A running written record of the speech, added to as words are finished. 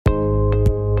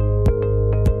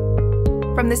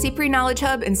From the CPRE Knowledge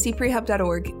Hub and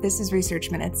cprehub.org, this is Research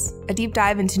Minutes, a deep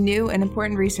dive into new and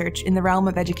important research in the realm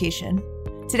of education.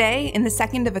 Today, in the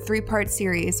second of a three-part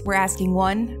series, we're asking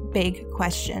one big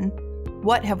question.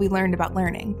 What have we learned about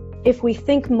learning? If we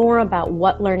think more about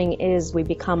what learning is, we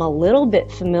become a little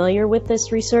bit familiar with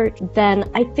this research, then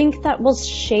I think that will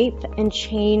shape and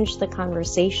change the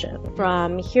conversation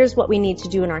from here's what we need to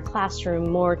do in our classroom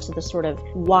more to the sort of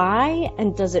why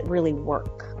and does it really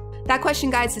work? That question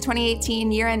guides the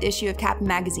 2018 year-end issue of Kaplan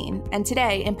Magazine, and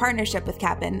today, in partnership with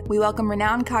Kaplan, we welcome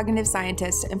renowned cognitive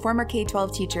scientist and former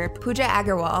K-12 teacher Pooja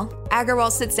Agarwal.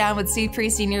 Agarwal sits down with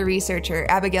CPRE senior researcher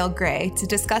Abigail Gray to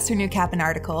discuss her new Kaplan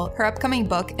article, her upcoming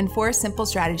book, and 4 simple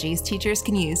strategies teachers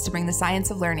can use to bring the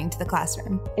science of learning to the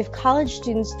classroom. If college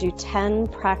students do 10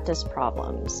 practice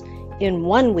problems in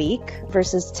 1 week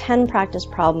versus 10 practice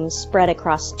problems spread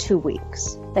across 2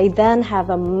 weeks, they then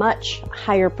have a much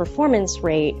higher performance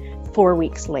rate 4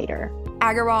 weeks later.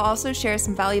 Agarwal also shares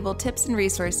some valuable tips and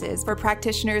resources for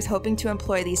practitioners hoping to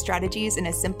employ these strategies in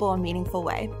a simple and meaningful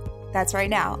way. That's right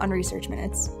now on Research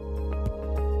Minutes.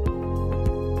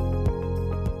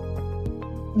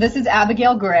 This is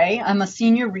Abigail Gray. I'm a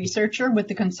senior researcher with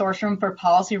the Consortium for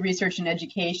Policy Research and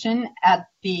Education at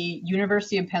the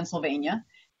University of Pennsylvania.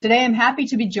 Today, I'm happy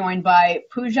to be joined by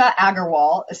Pooja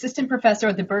Agarwal, assistant professor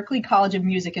at the Berklee College of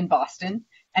Music in Boston,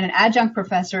 and an adjunct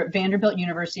professor at Vanderbilt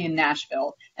University in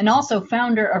Nashville, and also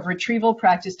founder of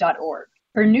retrievalpractice.org.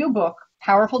 Her new book,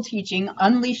 Powerful Teaching,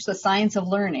 Unleash the Science of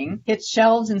Learning, hits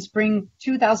shelves in spring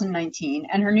 2019,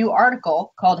 and her new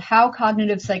article, called How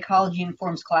Cognitive Psychology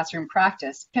Informs Classroom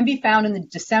Practice, can be found in the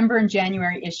December and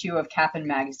January issue of Kaplan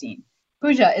Magazine.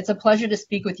 Pooja, it's a pleasure to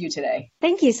speak with you today.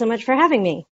 Thank you so much for having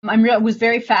me. I was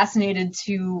very fascinated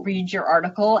to read your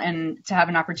article and to have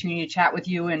an opportunity to chat with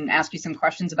you and ask you some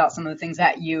questions about some of the things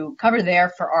that you cover there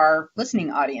for our listening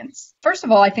audience. First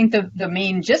of all, I think the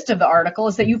main gist of the article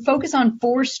is that you focus on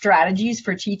 4 strategies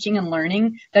for teaching and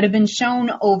learning that have been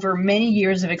shown over many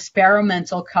years of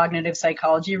experimental cognitive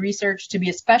psychology research to be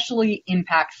especially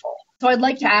impactful. So I'd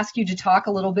like to ask you to talk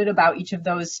a little bit about each of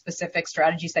those specific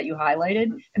strategies that you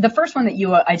highlighted. The first one that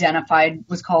you identified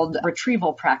was called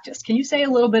retrieval practice. Can you say a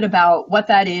little bit about what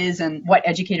that is and what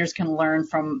educators can learn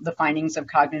from the findings of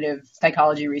cognitive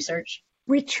psychology research?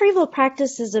 Retrieval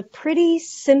practice is a pretty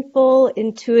simple,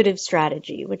 intuitive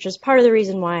strategy, which is part of the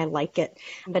reason why I like it.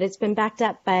 But it's been backed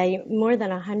up by more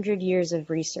than 100 years of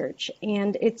research.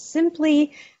 And it's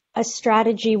simply a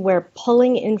strategy where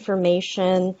pulling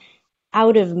information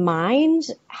out of mind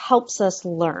helps us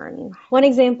learn. One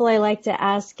example I like to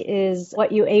ask is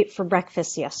what you ate for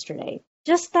breakfast yesterday.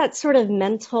 Just that sort of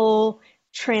mental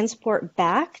transport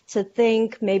back to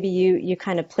think maybe you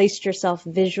kind of placed yourself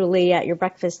visually at your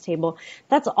breakfast table.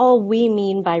 That's all we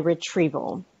mean by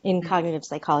retrieval in cognitive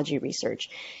psychology research.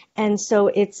 And so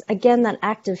it's, again, that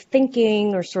active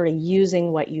thinking or sort of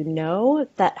using what you know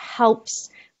that helps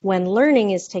when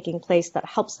learning is taking place, that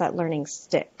helps that learning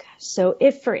stick. So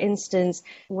if, for instance,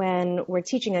 when we're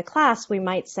teaching a class, we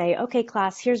might say, okay,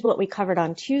 class, here's what we covered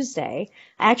on Tuesday.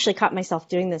 I actually caught myself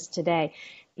doing this today.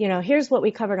 Here's what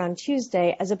we covered on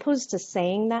Tuesday, as opposed to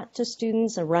saying that to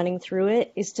students and running through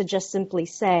it, is to just simply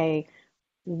say,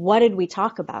 what did we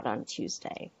talk about on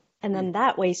Tuesday? And then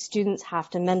that way students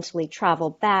have to mentally travel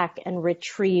back and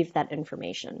retrieve that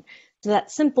information. So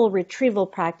that simple retrieval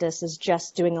practice is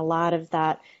just doing a lot of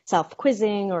that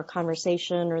self-quizzing or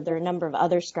conversation, or there are a number of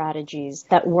other strategies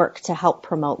that work to help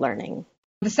promote learning.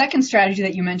 The second strategy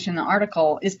that you mentioned in the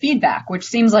article is feedback, which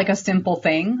seems like a simple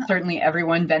thing. Certainly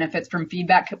everyone benefits from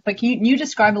feedback, but can you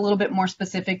describe a little bit more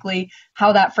specifically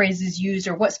how that phrase is used,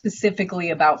 or what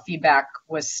specifically about feedback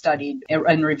was studied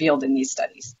and revealed in these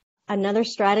studies? Another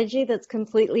strategy that's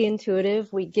completely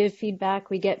intuitive. We give feedback,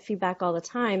 we get feedback all the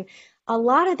time. A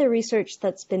lot of the research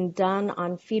that's been done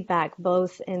on feedback,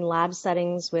 both in lab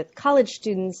settings with college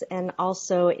students and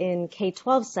also in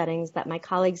K-12 settings that my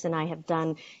colleagues and I have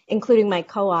done, including my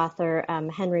co-author,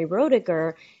 Henry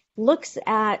Roediger, looks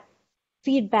at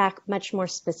feedback much more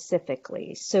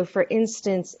specifically. So for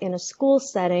instance, in a school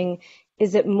setting,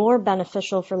 is it more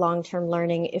beneficial for long-term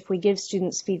learning if we give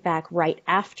students feedback right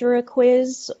after a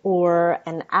quiz, or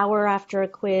an hour after a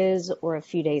quiz, or a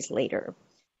few days later?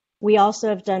 We also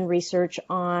have done research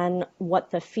on what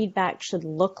the feedback should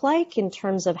look like in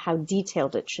terms of how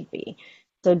detailed it should be.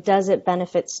 So does it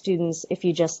benefit students if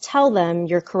you just tell them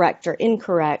you're correct or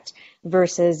incorrect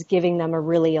versus giving them a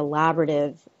really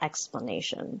elaborative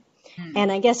explanation?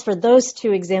 And I guess for those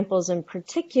 2 examples in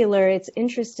particular, it's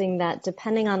interesting that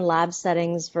depending on lab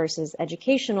settings versus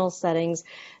educational settings,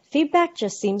 feedback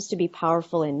just seems to be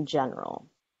powerful in general.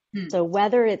 So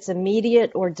whether it's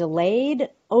immediate or delayed,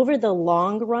 over the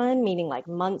long run, meaning like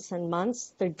months and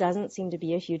months, there doesn't seem to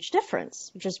be a huge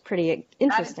difference, which is pretty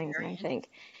interesting, I think.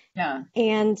 Yeah.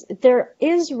 And there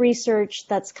is research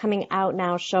that's coming out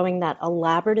now showing that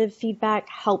elaborative feedback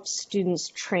helps students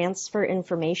transfer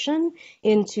information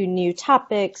into new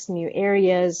topics, new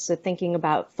areas. So thinking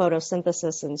about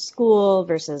photosynthesis in school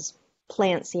versus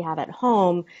plants you have at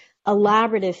home,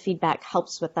 elaborative feedback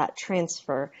helps with that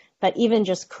transfer. But even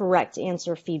just correct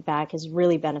answer feedback is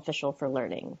really beneficial for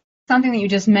learning. Something that you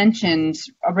just mentioned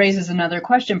raises another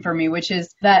question for me, which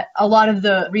is that a lot of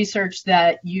the research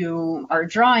that you are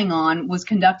drawing on was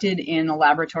conducted in a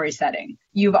laboratory setting.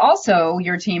 You've also,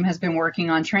 your team has been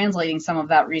working on translating some of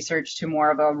that research to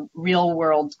more of a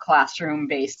real-world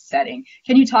classroom-based setting.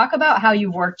 Can you talk about how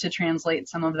you worked to translate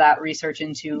some of that research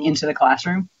into the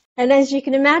classroom? And as you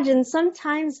can imagine,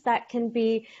 sometimes that can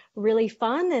be really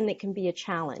fun and it can be a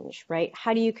challenge, right?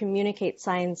 How do you communicate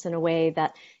science in a way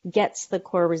that gets the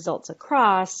core results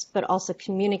across, but also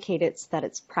communicates that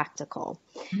it's practical?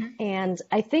 Mm-hmm. And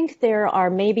I think there are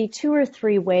maybe 2 or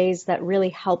 3 ways that really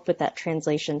help with that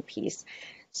translation piece.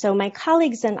 So my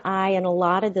colleagues and I, and a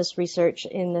lot of this research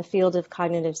in the field of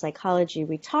cognitive psychology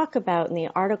we talk about in the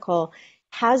article,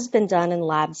 has been done in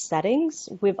lab settings.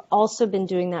 We've also been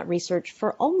doing that research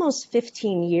for almost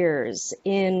 15 years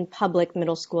in public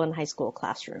middle school and high school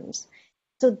classrooms.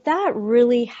 So that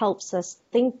really helps us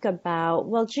think about,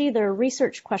 well, gee, there are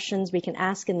research questions we can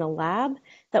ask in the lab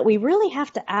that we really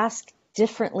have to ask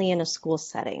differently in a school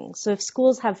setting. So if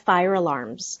schools have fire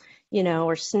alarms,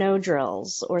 or snow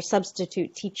drills or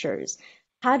substitute teachers,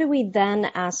 how do we then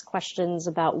ask questions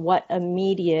about what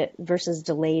immediate versus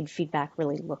delayed feedback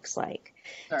really looks like?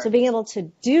 Sure. So being able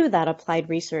to do that applied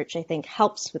research, I think,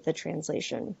 helps with the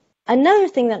translation. Another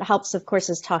thing that helps, of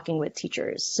course, is talking with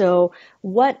teachers. So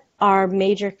what are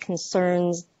major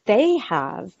concerns they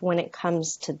have when it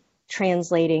comes to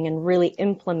translating and really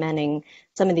implementing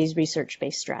some of these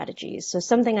research-based strategies? So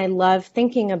something I love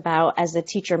thinking about as a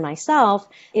teacher myself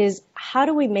is how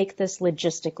do we make this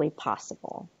logistically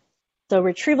possible? So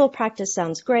retrieval practice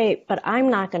sounds great, but I'm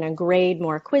not going to grade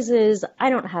more quizzes. I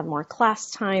don't have more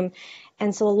class time.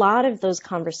 And so a lot of those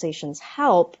conversations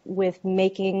help with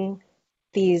making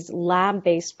these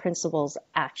lab-based principles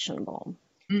actionable.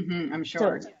 Mm-hmm, I'm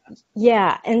sure. So,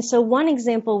 yeah. And so one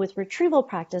example with retrieval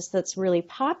practice that's really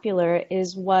popular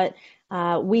is what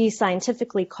we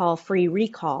scientifically call free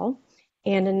recall.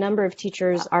 And a number of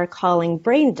teachers are calling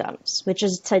brain dumps, which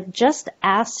is to just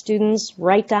ask students,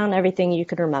 write down everything you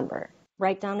can remember.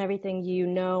 Write down everything you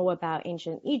know about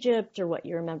ancient Egypt or what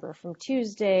you remember from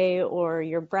Tuesday or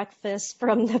your breakfast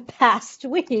from the past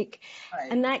week.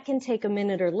 Right. And that can take a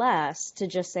minute or less to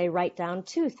just say, write down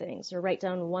 2 things or write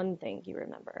down 1 thing you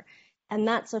remember. And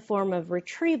that's a form of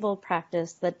retrieval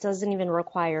practice that doesn't even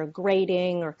require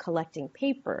grading or collecting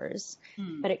papers,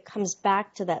 but it comes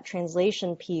back to that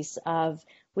translation piece of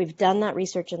we've done that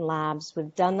research in labs,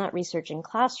 we've done that research in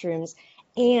classrooms,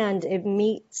 and it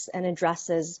meets and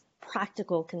addresses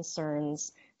practical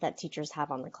concerns that teachers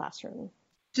have on the classroom.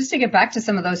 Just to get back to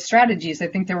some of those strategies, I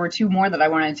think there were 2 more that I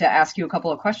wanted to ask you a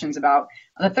couple of questions about.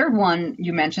 The third one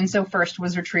you mentioned, so first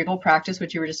was retrieval practice,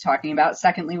 which you were just talking about.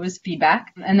 Secondly was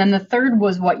feedback. And then the third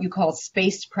was what you call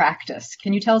spaced practice.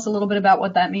 Can you tell us a little bit about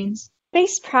what that means?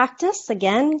 Spaced practice,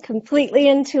 again, completely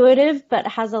intuitive, but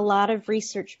has a lot of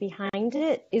research behind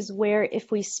it, is where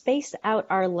if we space out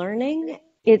our learning,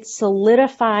 it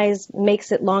solidifies,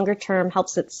 makes it longer term,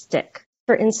 helps it stick.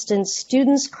 For instance,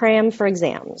 students cram for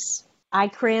exams. I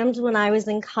crammed when I was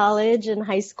in college and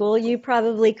high school. You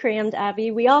probably crammed, Abby.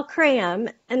 We all cram.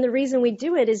 And the reason we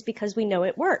do it is because we know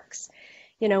it works.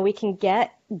 We can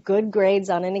get good grades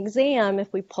on an exam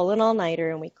if we pull an all-nighter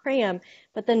and we cram.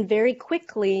 But then very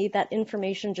quickly, that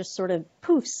information just sort of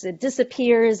poofs. It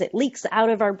disappears. It leaks out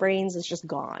of our brains. It's just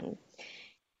gone.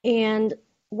 And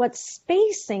what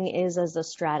spacing is as a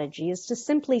strategy is to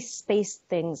simply space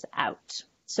things out.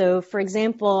 So, for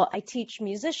example, I teach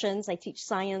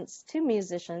science to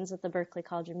musicians at the Berklee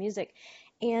College of Music,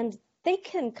 and they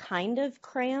can kind of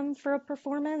cram for a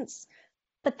performance,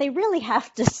 but they really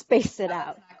have to space it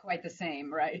out. It's not quite the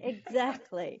same, right?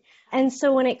 Exactly. And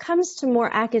so when it comes to more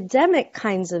academic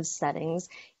kinds of settings,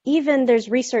 even there's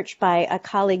research by a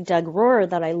colleague, Doug Rohrer,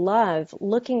 that I love,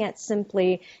 looking at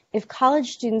simply if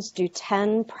college students do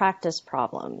 10 practice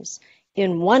problems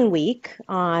in 1 week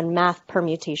on math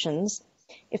permutations,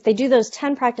 if they do those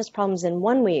 10 practice problems in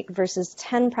 1 week versus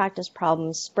 10 practice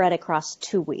problems spread across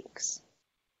 2 weeks.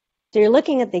 So you're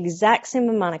looking at the exact same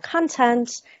amount of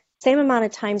content, same amount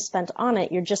of time spent on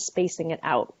it, you're just spacing it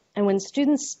out. And when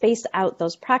students space out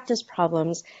those practice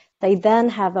problems, they then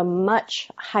have a much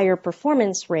higher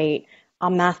performance rate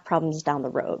on math problems down the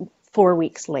road, 4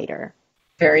 weeks later.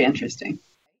 Very interesting.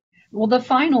 Well, the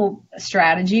final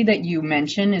strategy that you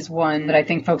mentioned is one that I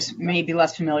think folks may be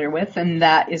less familiar with, and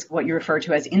that is what you refer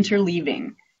to as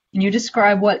interleaving. Can you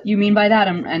describe what you mean by that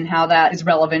and how that is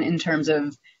relevant in terms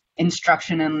of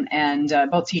instruction and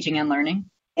both teaching and learning?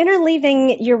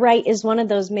 Interleaving, you're right, is one of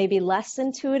those maybe less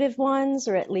intuitive ones,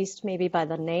 or at least maybe by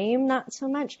the name, not so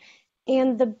much.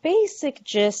 And the basic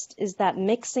gist is that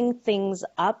mixing things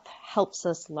up helps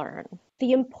us learn.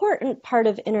 The important part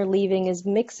of interleaving is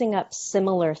mixing up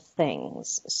similar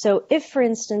things. So if, for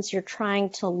instance, you're trying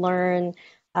to learn,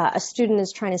 a student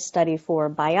is trying to study for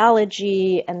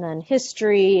biology and then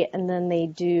history, and then they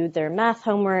do their math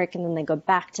homework, and then they go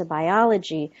back to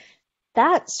biology,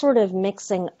 that sort of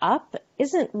mixing up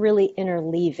isn't really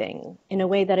interleaving in a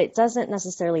way that it doesn't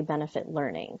necessarily benefit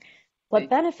learning. What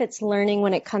benefits learning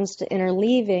when it comes to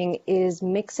interleaving is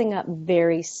mixing up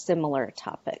very similar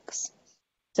topics.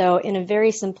 So in a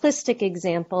very simplistic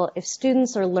example, if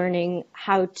students are learning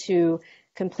how to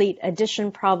complete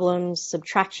addition problems,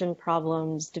 subtraction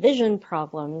problems, division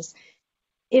problems,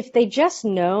 if they just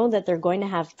know that they're going to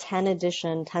have 10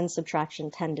 addition, 10 subtraction,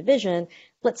 10 division,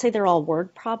 let's say they're all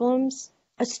word problems,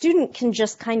 a student can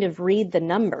just kind of read the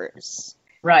numbers.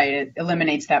 Right, it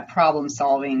eliminates that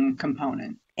problem-solving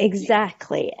component.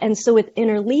 Exactly. And so with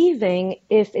interleaving,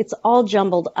 if it's all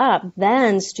jumbled up,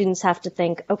 then students have to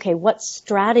think, okay, what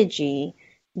strategy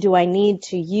do I need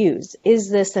to use? Is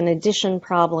this an addition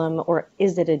problem or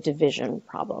is it a division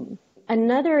problem?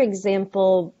 Another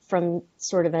example from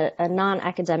sort of a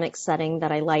non-academic setting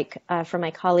that I like from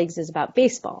my colleagues is about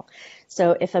baseball.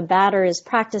 So if a batter is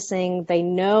practicing, they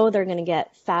know they're going to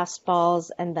get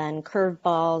fastballs and then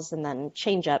curveballs and then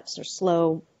changeups or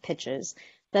slow pitches.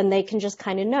 Then they can just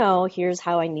kind of know, here's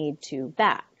how I need to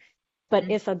bat. But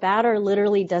if a batter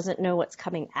literally doesn't know what's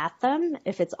coming at them,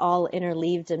 if it's all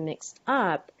interleaved and mixed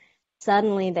up,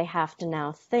 suddenly they have to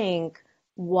now think,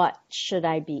 what should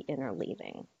I be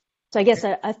interleaving? So I guess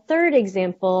a third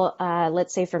example,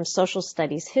 let's say from social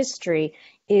studies history,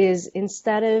 is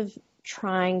instead of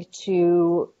trying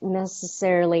to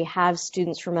necessarily have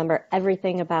students remember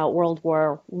everything about World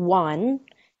War I and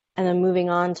then moving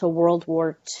on to World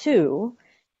War II,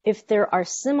 if there are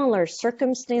similar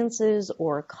circumstances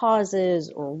or causes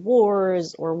or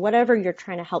wars or whatever you're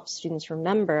trying to help students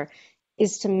remember,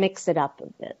 is to mix it up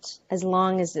a bit, as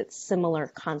long as it's similar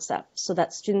concepts, so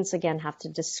that students, again, have to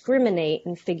discriminate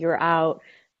and figure out,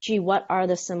 gee, what are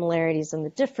the similarities and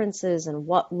the differences, and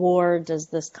what war does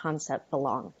this concept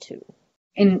belong to?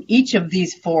 In each of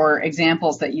these four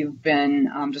examples that you've been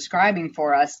describing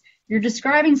for us, you're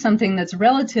describing something that's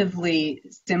relatively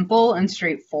simple and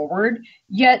straightforward,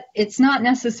 yet it's not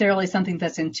necessarily something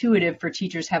that's intuitive for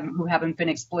teachers who haven't been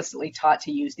explicitly taught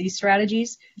to use these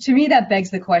strategies. To me, that begs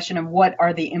the question of what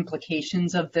are the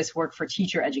implications of this work for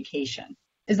teacher education?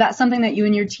 Is that something that you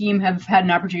and your team have had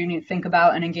an opportunity to think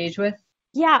about and engage with?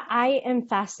 Yeah, I am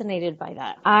fascinated by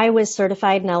that. I was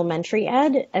certified in elementary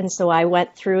ed, and so I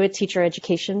went through a teacher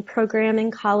education program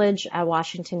in college at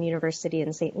Washington University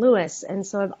in St. Louis. And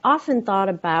so I've often thought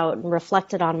about and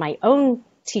reflected on my own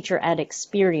teacher ed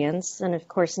experience. And of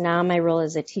course, now my role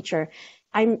as a teacher,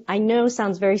 I know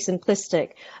sounds very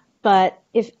simplistic, but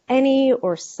if any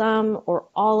or some or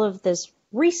all of this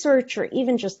research or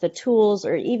even just the tools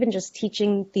or even just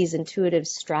teaching these intuitive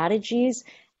strategies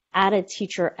at a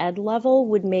teacher ed level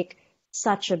would make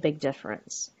such a big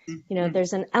difference. You know,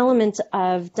 there's an element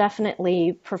of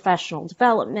definitely professional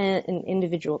development in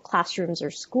individual classrooms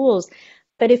or schools,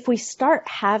 but if we start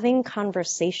having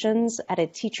conversations at a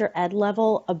teacher ed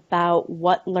level about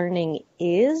what learning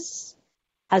is,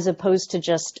 as opposed to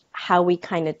just how we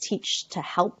kind of teach to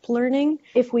help learning.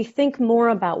 If we think more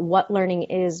about what learning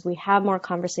is, we have more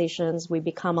conversations, we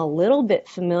become a little bit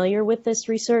familiar with this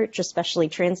research, especially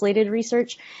translated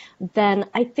research, then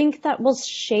I think that will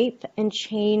shape and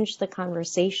change the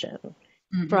conversation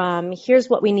from here's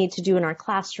what we need to do in our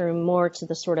classroom more to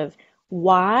the sort of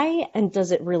why and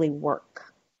does it really work?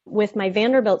 With my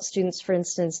Vanderbilt students, for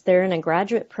instance, they're in a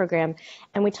graduate program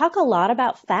and we talk a lot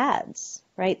about fads.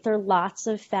 Right? There are lots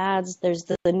of fads. There's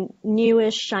the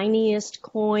newest, shiniest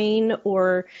coin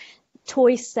or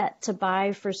toy set to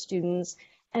buy for students,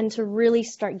 and to really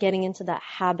start getting into that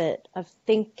habit of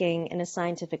thinking in a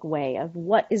scientific way of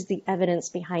what is the evidence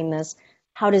behind this,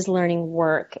 how does learning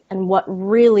work, and what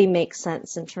really makes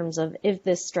sense in terms of if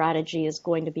this strategy is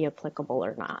going to be applicable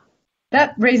or not.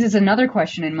 That raises another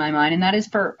question in my mind, and that is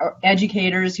for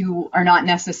educators who are not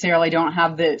necessarily don't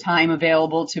have the time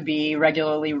available to be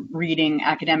regularly reading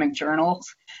academic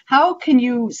journals. How can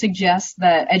you suggest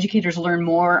that educators learn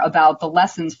more about the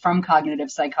lessons from cognitive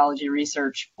psychology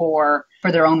research for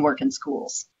their own work in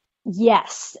schools?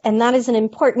 Yes, and that is an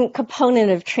important component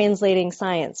of translating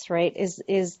science, right?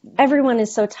 Is everyone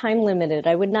is so time limited.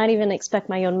 I would not even expect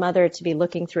my own mother to be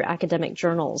looking through academic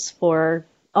journals for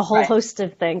a whole host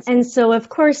of things. And so, of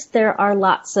course, there are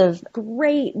lots of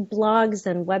great blogs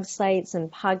and websites and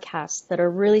podcasts that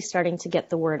are really starting to get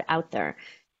the word out there.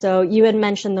 So you had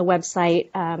mentioned the website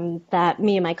that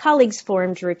me and my colleagues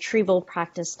formed,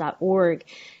 retrievalpractice.org.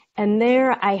 And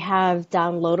there I have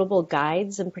downloadable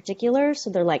guides in particular. So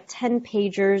they're like 10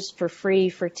 pagers for free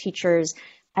for teachers.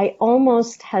 I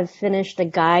almost have finished a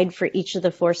guide for each of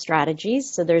the 4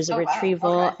 strategies. So there's a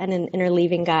retrieval and an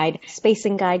interleaving guide,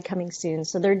 spacing guide coming soon.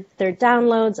 So they're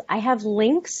downloads. I have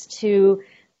links to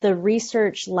the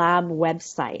research lab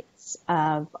websites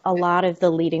of a lot of the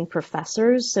leading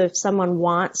professors. So if someone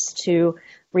wants to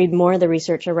read more of the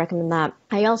research, I recommend that.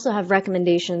 I also have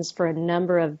recommendations for a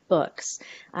number of books.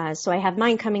 So I have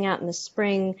mine coming out in the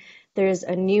spring. There's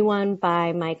a new one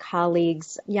by my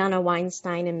colleagues, Jana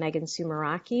Weinstein and Megan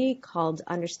Sumeraki, called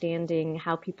Understanding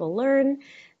How People Learn.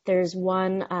 There's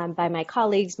one by my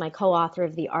colleagues, my co-author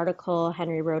of the article,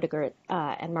 Henry Roediger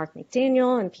and Mark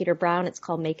McDaniel and Peter Brown. It's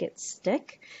called Make It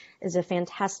Stick. Is a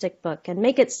fantastic book. And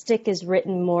Make It Stick is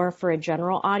written more for a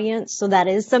general audience. So that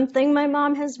is something my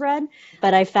mom has read,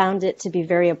 but I found it to be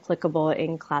very applicable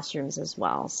in classrooms as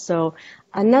well. So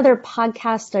another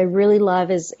podcast I really love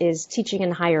is Teaching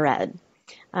in Higher Ed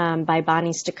by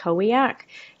Bonnie Stachowiak.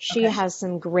 She has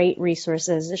some great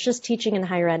resources. It's just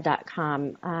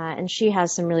teachinginhighered.com. And she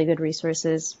has some really good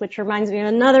resources, which reminds me of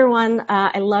another one.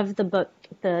 I love the book,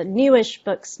 the newish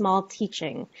book, Small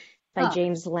Teaching, by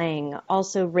James Lang,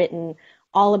 also written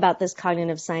all about this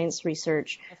cognitive science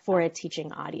research for a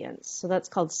teaching audience. So that's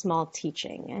called Small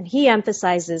Teaching. And he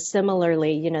emphasizes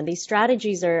similarly, these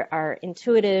strategies are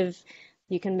intuitive.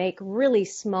 You can make really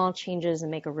small changes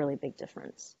and make a really big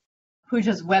difference.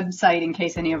 Pooja's website, in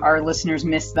case any of our listeners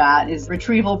missed that, is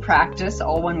Retrieval Practice,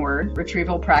 all one word,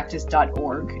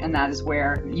 retrievalpractice.org. And that is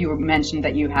where you mentioned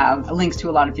that you have links to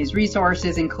a lot of these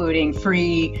resources, including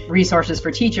free resources for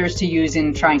teachers to use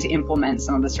in trying to implement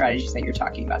some of the strategies that you're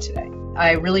talking about today.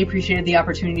 I really appreciated the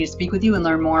opportunity to speak with you and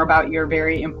learn more about your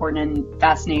very important and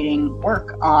fascinating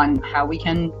work on how we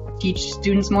can teach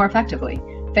students more effectively.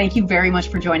 Thank you very much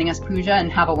for joining us, Pooja, and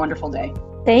have a wonderful day.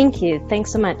 Thank you.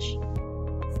 Thanks so much.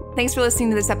 Thanks for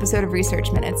listening to this episode of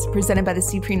Research Minutes, presented by the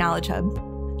CPRE Knowledge Hub.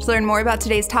 To learn more about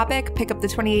today's topic, pick up the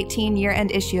 2018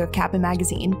 year-end issue of Kaplan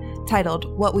Magazine,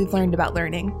 titled What We've Learned About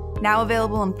Learning, now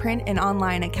available in print and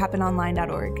online at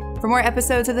kaplanonline.org. For more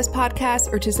episodes of this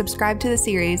podcast or to subscribe to the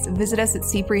series, visit us at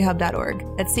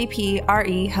cprehub.org. That's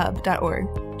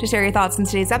cprehub.org. To share your thoughts on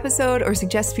today's episode or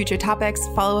suggest future topics,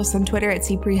 follow us on Twitter at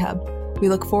cprehub. We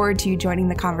look forward to you joining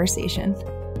the conversation.